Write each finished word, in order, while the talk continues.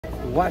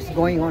What's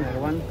going on,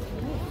 everyone?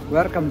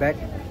 Welcome back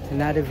to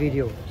another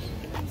video.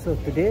 So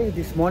today,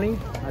 this morning,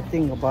 I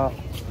think about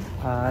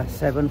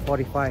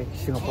 7:45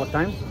 Singapore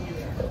time,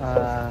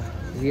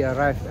 we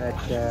arrived at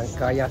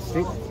Gaya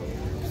Street.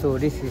 So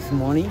this is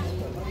morning.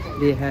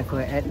 They have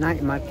at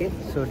night market,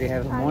 so they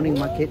have a morning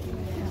market.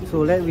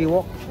 So let me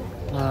walk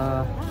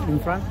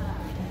in front.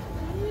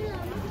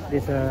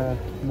 There's a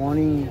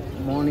morning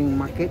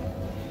market.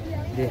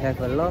 They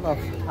have a lot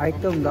of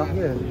items down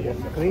here.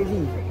 It's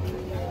crazy.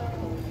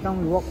 Now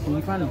we walk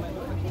in front.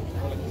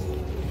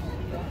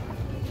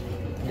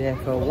 They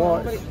have a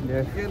watch,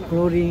 they have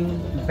clothing,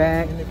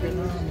 bag,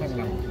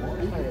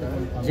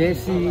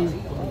 JC.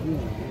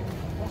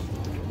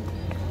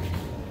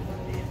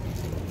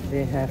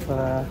 They have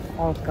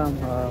all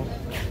kind of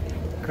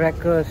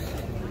crackers,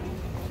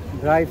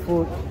 dry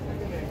food.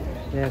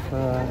 They have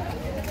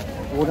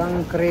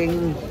udang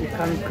kering,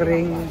 ikan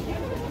kering,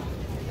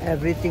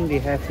 everything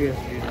they have here.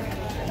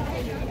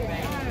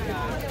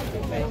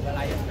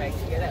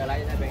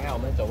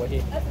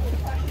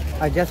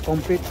 I just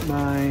complete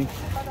my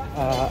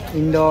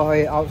indoor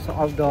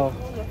outdoor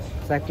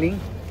cycling.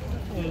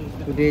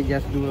 Today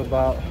just do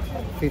about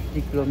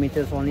 50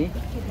 kilometers only.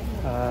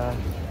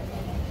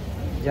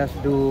 Just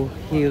do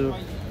hill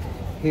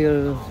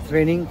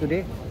training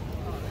today.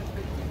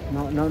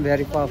 Not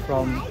very far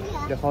from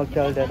the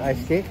hotel that I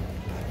stay.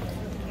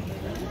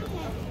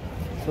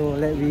 So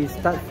let me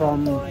start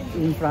from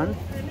in front.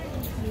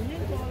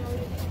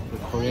 The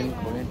Korean.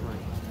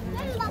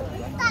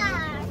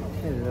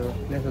 Hello.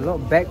 There's a lot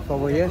of bags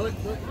over here.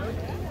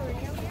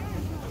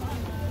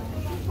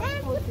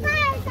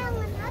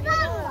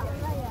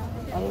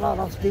 A lot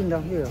of things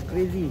down here.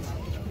 Crazy.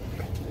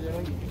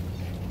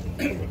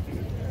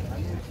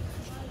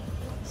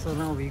 So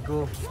now we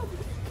go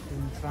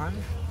in front.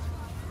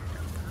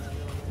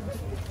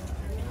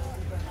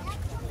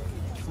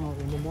 Oh,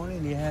 in the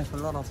morning they have a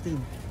lot of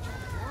things.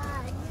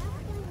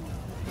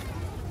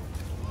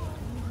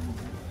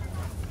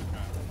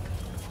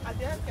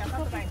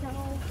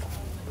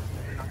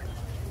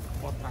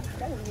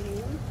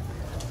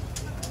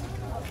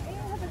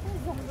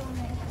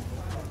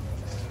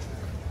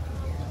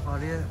 Oh,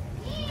 there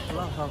a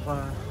lot of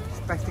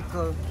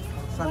spectacle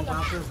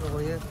sunglasses over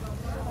here.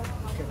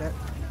 Look at that.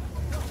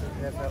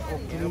 They have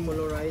Oakley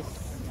polarized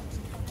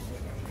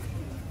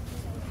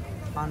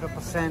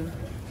 100%.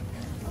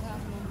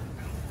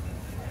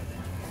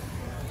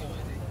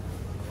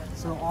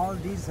 So all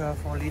these are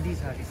for ladies.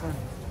 This one,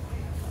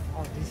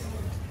 all this.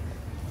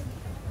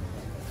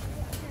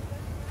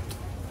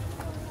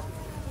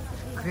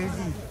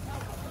 Crazy.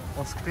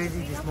 Was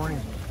crazy this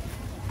morning.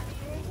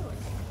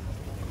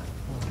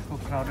 Oh,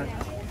 so crowded.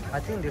 I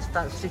think they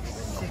start 6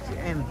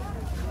 AM.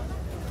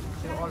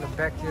 See all the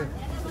bag here.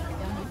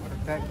 The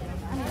bag.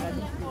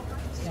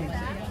 See,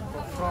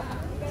 frog.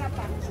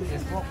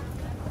 There's frog.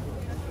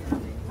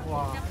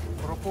 Wow,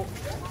 rokok.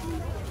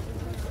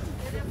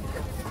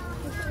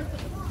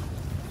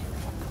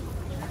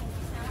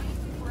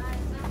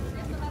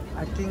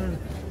 I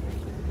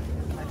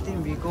think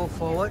we go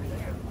forward.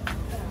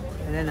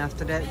 And then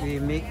after that we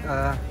make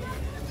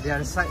the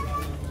other side.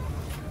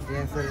 They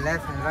have the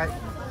left and right.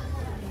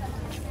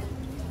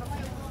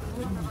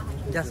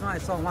 Just now I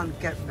saw one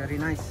cap, very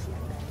nice,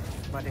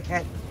 but the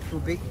head too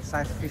big,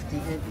 size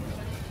 58.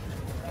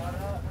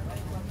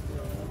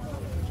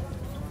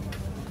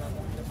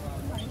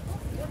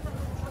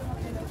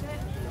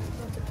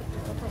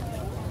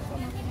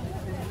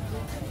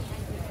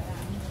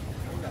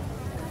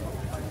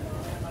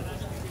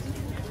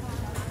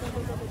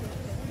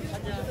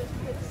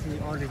 See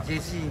all the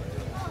JC.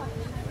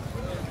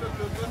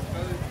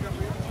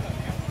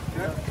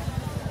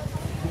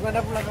 Bukan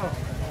dah pula kau.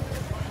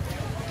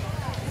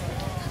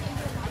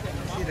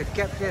 See the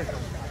cap here.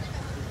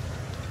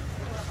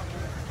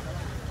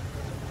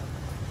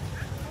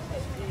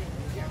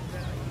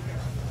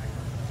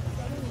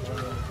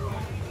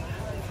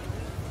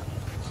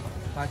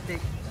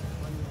 Batik,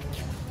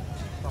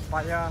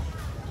 papaya.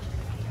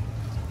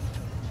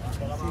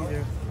 See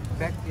the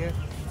bag here.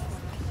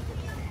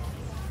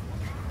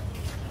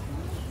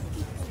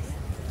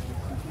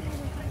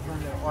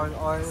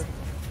 Oil,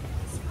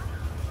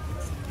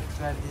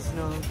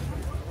 traditional.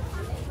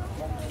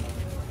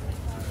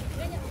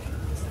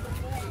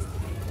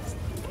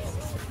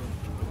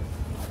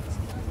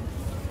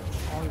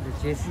 All the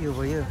JC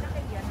over here.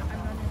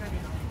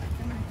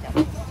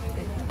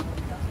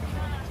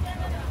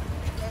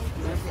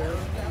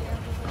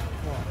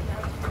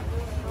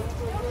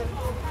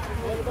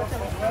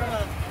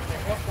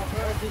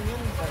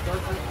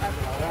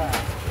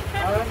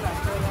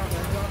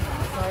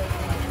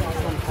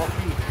 Some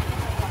coffee.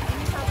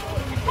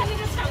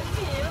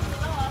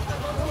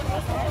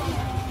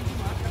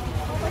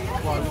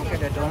 Wow, look at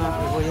the donut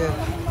over here.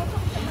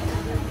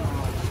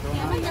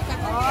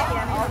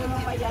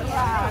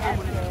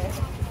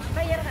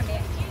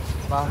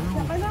 Baru.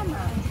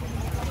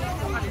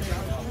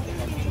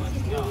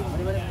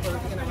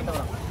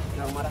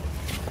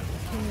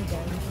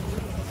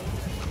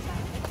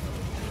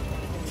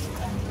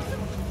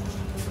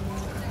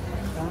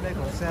 Down there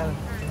go sell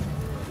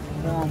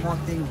more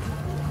things.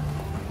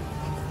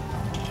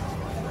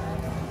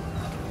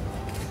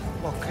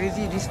 Wow,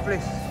 crazy this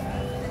place.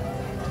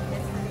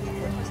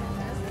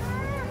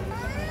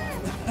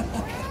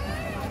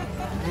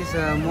 This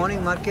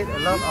morning market, a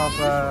lot of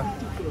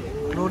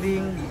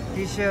clothing,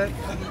 t-shirt.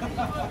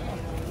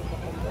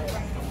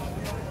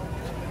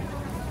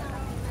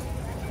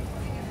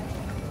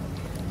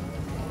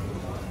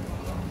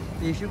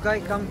 If you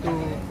guys come to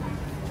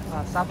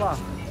Sabah,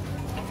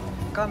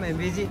 come and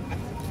visit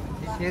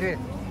this area.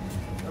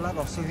 A lot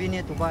of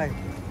souvenir to buy.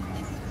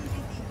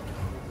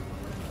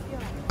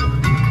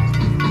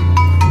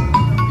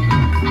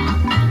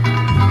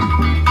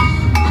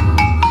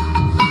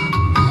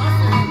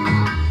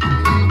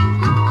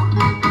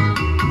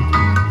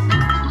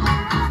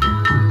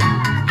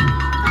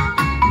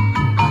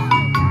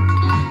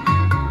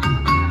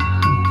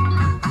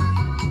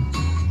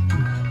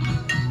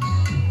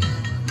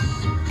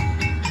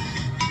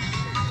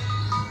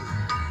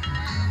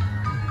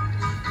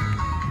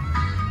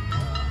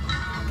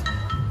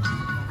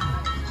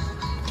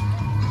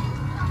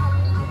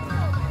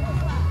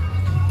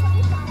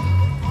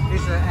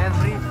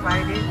 Every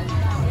Friday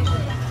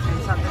and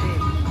Saturday,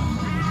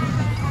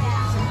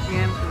 6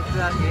 p.m. to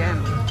 12 a.m.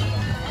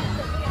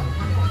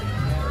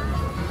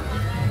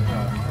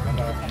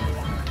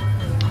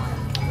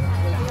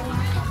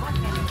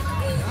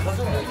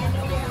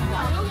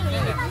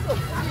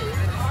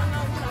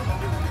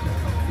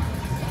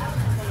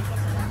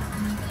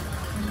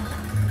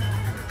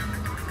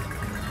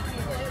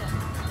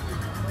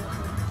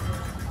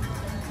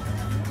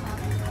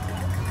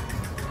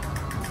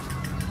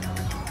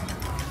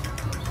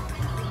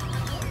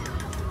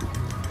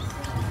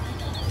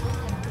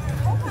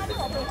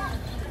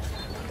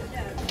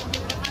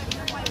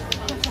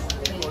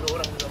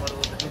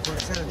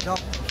 Dog.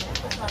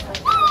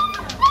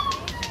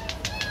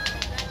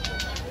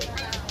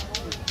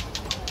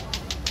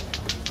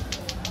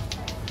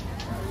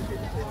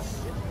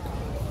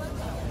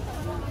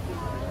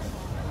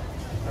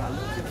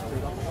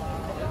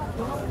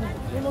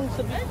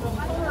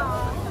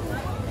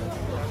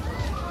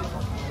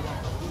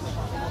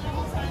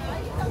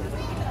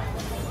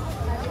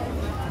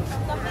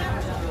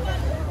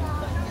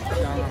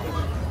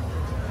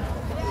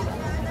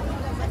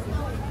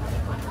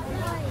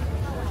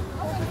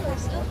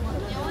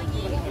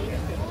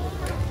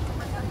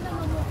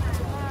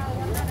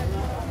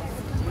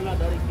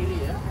 Dari kiri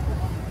ya,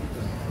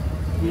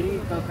 kiri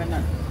ke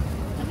kanan,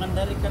 jangan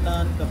dari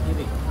kanan ke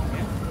kiri.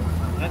 Ya.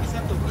 Lagi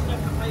satu kita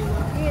pakai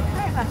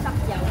kita masak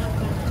jauh.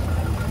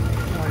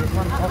 This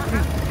one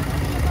coffee.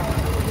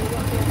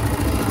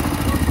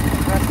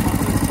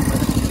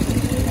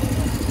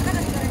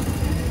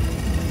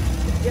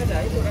 Dia ada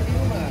itu kan di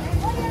rumah.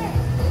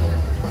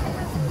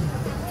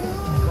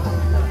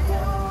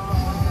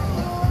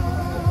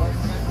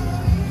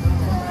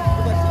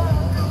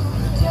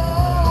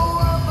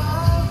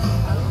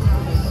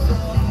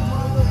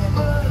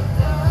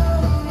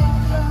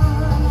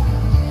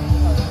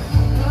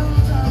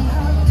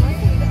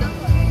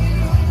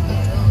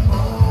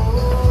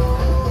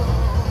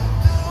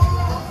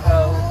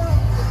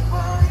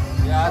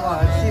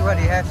 What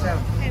do you have, Sam?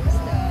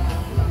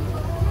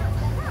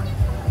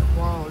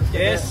 Wow, look at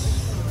Yes.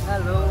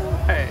 that. Hello.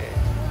 Hey.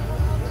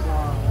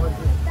 Wow, what's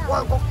this?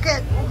 Wow,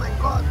 pocket! Oh my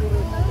god!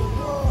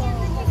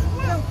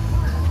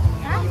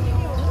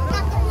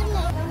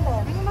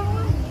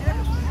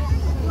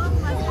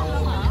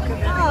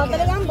 Oh,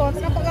 talaga ang boss.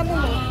 Kapag gabo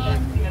mo.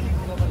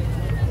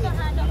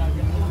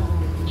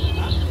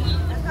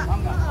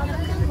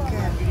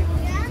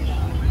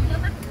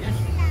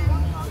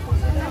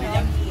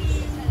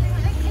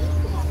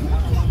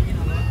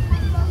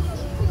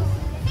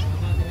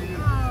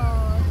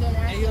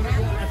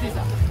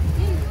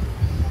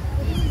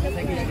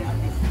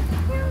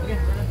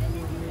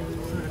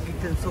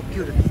 So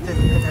cute, the kitten.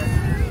 Look at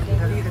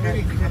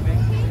that.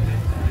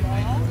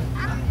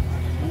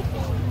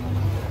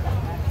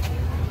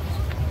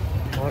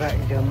 Alright,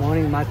 the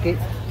morning market,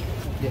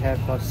 they have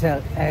for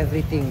sell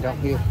everything dog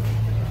here.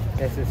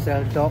 There's a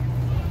sell dog,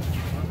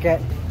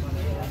 cat,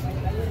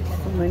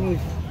 so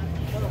many,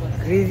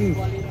 crazy.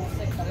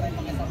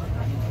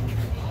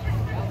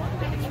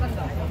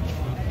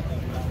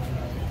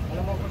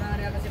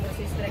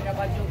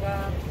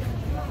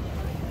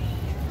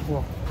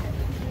 Wow.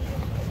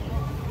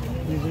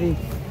 Usually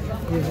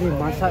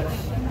massage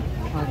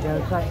the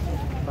outside,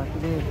 but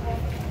today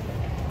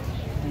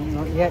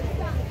not yet.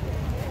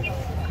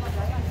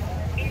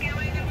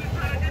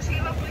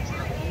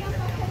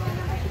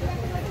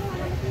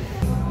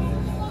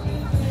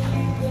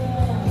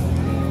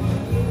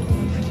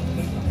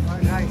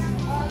 Alright guys,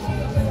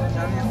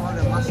 tell me all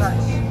the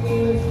massage,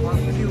 all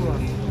queue.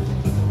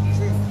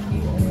 See,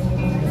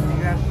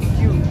 you have to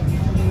queue.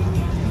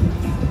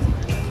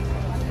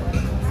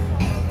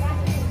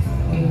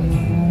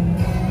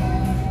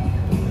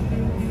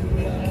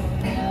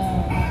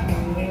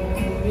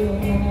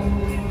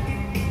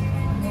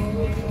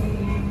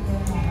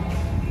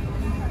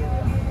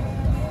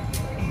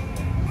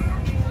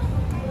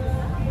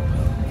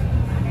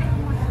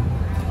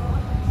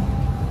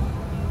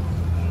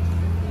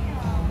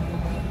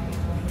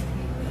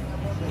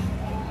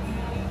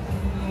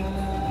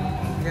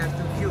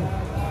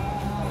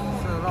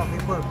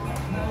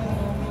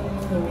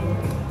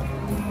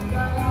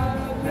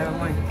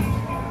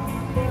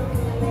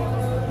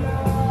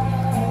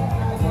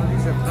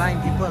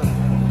 blind people.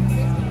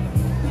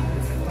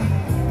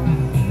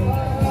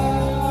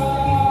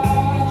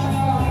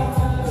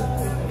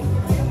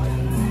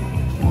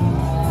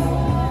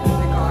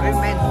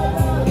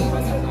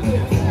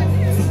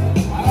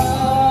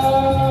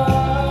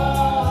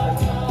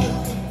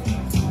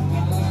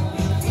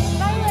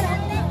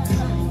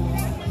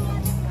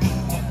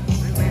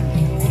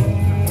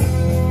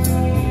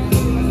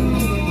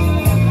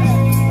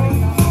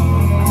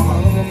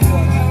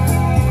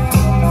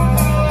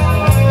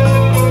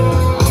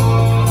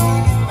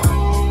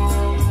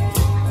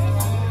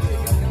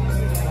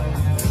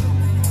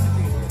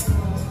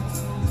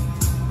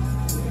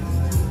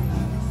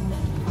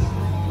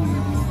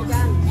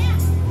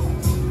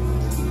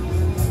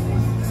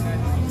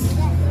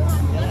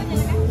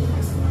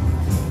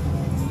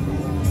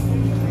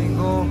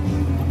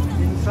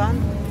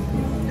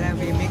 Then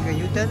we make a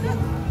U-turn.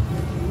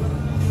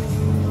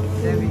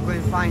 Then we go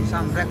and find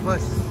some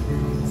breakfast.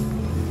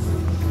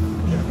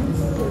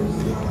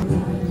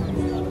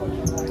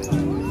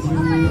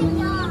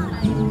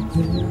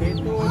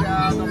 Itu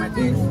udah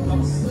otomatis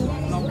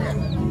stop ya.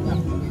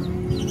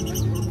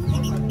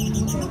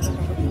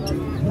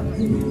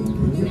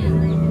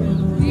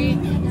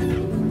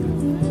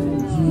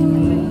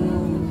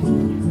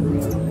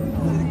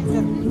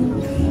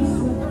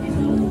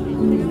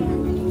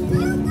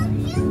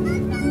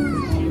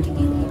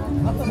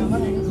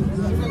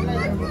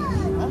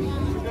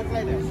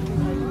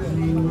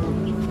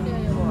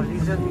 Oh,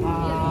 lizard.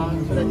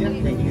 Sudah dia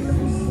kayak gini.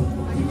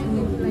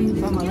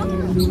 Sama lah.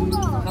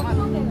 Sama.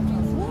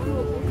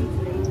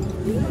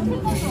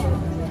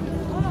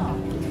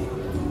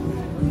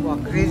 Wow,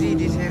 crazy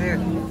this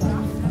area.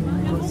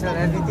 They sell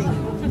everything.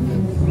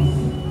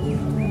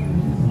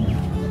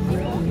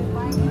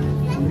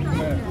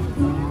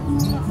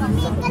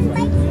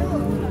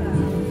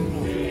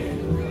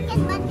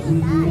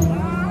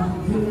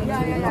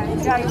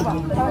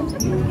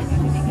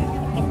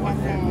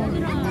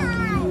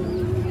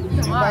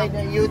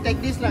 You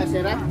take this lah,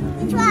 Sarah.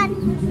 Which one?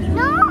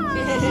 No!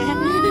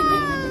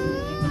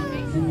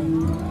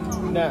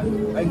 Nah,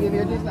 I give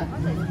you this lah.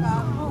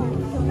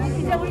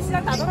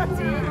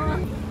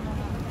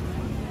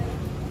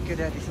 Look at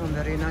that, this one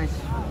very nice.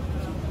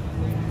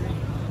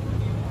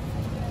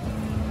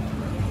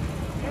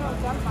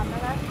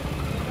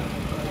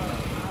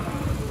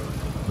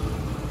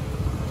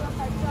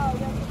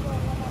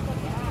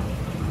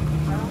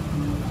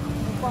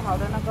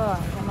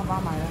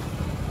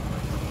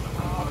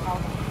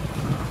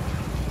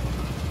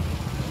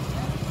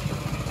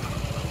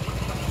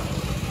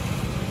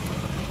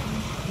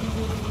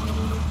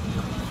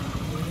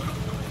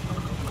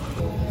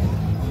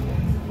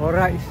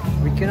 Alright,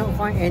 we cannot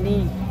find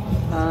any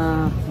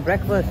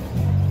breakfast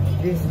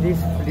this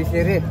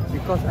area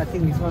because I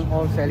think this one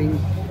all selling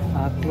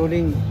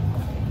clothing,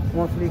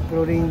 mostly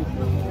clothing,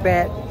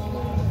 pet.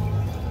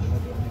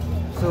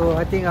 So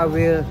I think I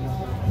will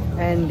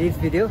end this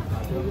video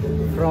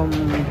from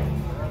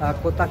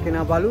Kota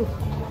Kinabalu.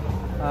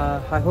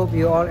 I hope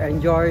you all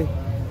enjoy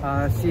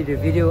see the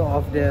video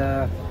of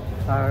the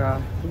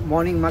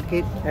morning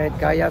market at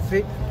Gaya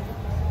Street.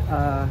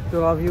 To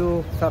all of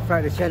you,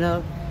 subscribe the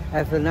channel.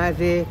 Have a nice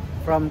day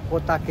from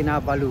Kota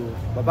Kinabalu.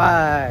 Bye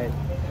bye.